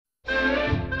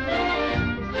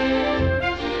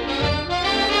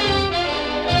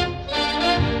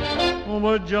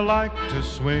would you like to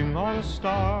swing on a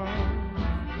star,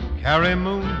 carry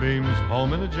moonbeams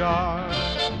home in a jar,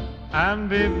 and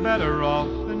be better off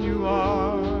than you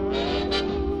are?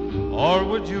 Or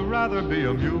would you rather be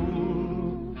a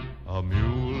mule? A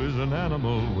mule is an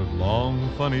animal with long,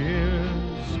 funny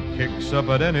ears, kicks up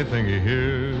at anything he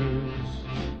hears.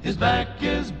 His back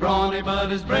is brawny, but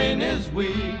his brain is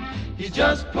weak. He's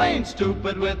just plain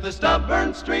stupid with a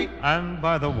stubborn streak. And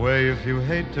by the way, if you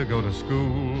hate to go to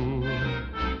school,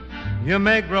 you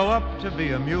may grow up to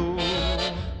be a mule.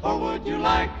 Or would you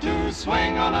like to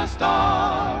swing on a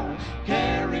star,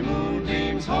 carry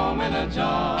moonbeams home in a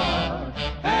jar,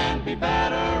 and be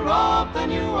better off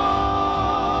than you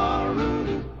are?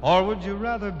 Or would you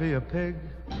rather be a pig?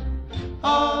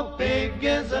 A pig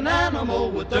is an animal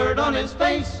with dirt on his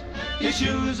face. His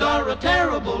shoes are a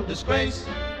terrible disgrace.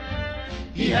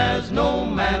 He has no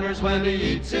manners when he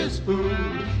eats his food.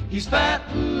 He's fat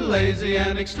and lazy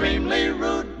and extremely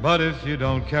rude. But if you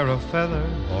don't care a feather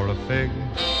or a fig,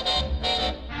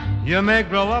 you may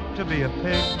grow up to be a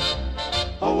pig.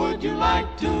 Or would you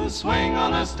like to swing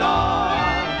on a star,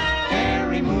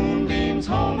 carry moonbeams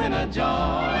home in a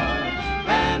jar,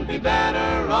 and be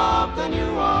better off than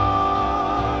you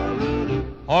are?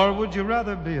 Or would you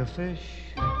rather be a fish?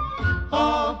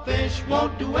 A fish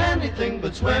won't do anything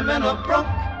but swim in a brook.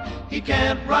 He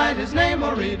can't write his name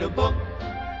or read a book.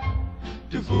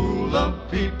 To fool the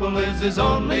people is his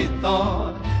only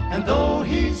thought, and though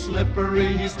he's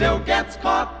slippery, he still gets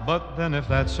caught. But then if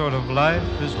that sort of life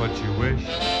is what you wish,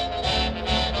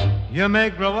 you may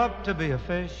grow up to be a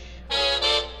fish.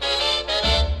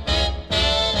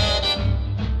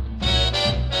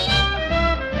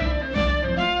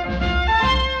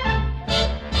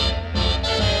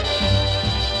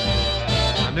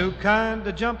 A new kind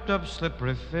of jumped up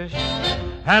slippery fish,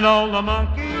 and all the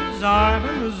monkeys aren't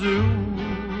in the zoo.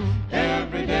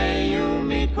 Every day you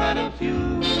meet quite a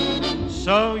few.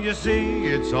 So you see,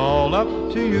 it's all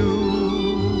up to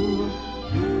you.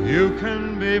 You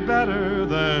can be better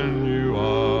than you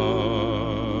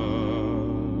are.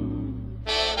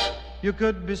 You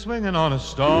could be swinging on a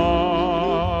star,